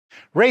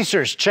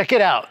Racers, check it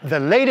out. The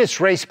latest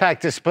RacePak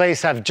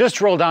displays have just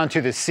rolled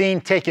onto the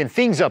scene, taking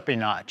things up a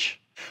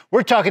notch.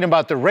 We're talking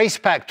about the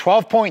RacePak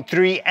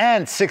 12.3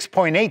 and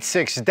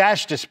 6.86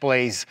 dash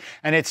displays,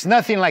 and it's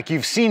nothing like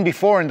you've seen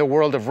before in the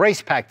world of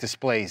RacePak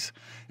displays.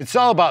 It's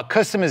all about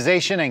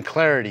customization and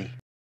clarity.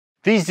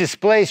 These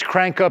displays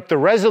crank up the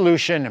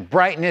resolution,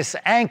 brightness,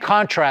 and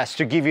contrast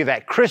to give you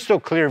that crystal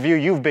clear view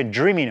you've been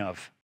dreaming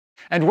of.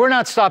 And we're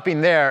not stopping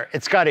there.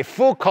 It's got a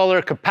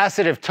full-color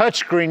capacitive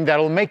touchscreen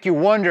that'll make you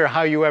wonder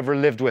how you ever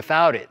lived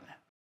without it.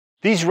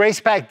 These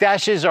RacePak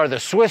Dashes are the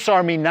Swiss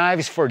Army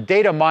knives for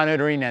data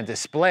monitoring and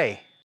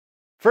display.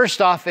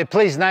 First off, it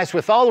plays nice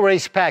with all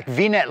RacePak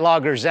VNet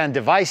loggers and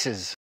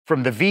devices,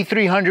 from the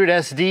V300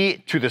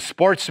 SD to the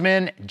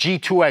Sportsman,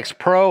 G2X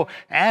Pro,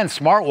 and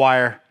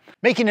SmartWire,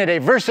 making it a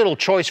versatile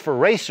choice for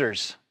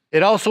racers.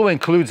 It also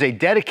includes a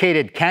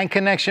dedicated CAN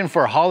connection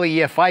for Holley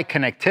EFI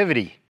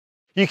connectivity.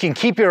 You can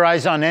keep your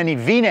eyes on any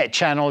VNet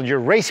channel your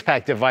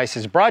RacePak device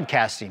is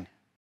broadcasting.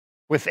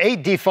 With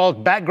 8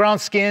 default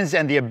background skins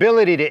and the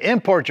ability to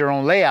import your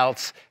own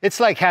layouts, it's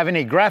like having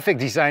a graphic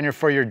designer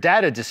for your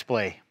data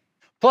display.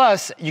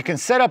 Plus, you can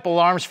set up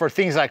alarms for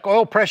things like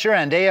oil pressure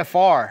and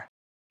AFR.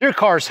 Your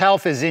car's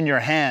health is in your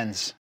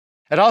hands.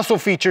 It also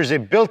features a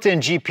built-in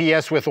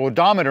GPS with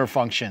odometer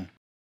function.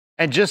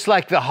 And just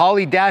like the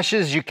Holley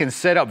Dashes, you can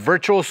set up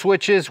virtual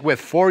switches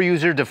with 4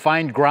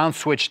 user-defined ground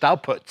switched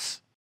outputs.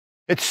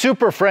 It's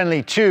super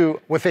friendly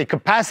too, with a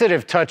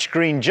capacitive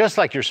touchscreen just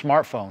like your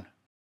smartphone.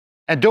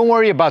 And don't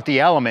worry about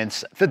the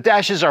elements. The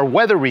Dashes are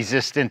weather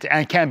resistant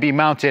and can be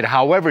mounted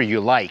however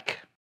you like.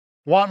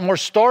 Want more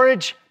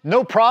storage?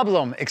 No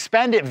problem.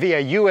 Expand it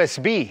via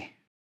USB.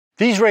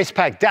 These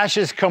RacePak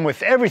Dashes come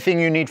with everything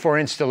you need for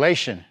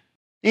installation.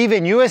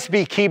 Even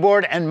USB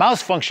keyboard and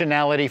mouse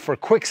functionality for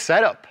quick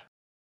setup.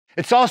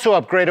 It's also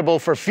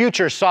upgradable for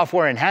future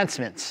software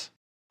enhancements.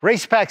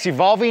 RacePak's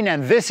evolving,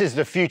 and this is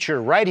the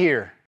future right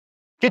here.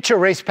 Get your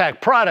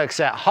RacePak products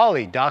at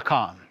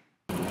Holley.com.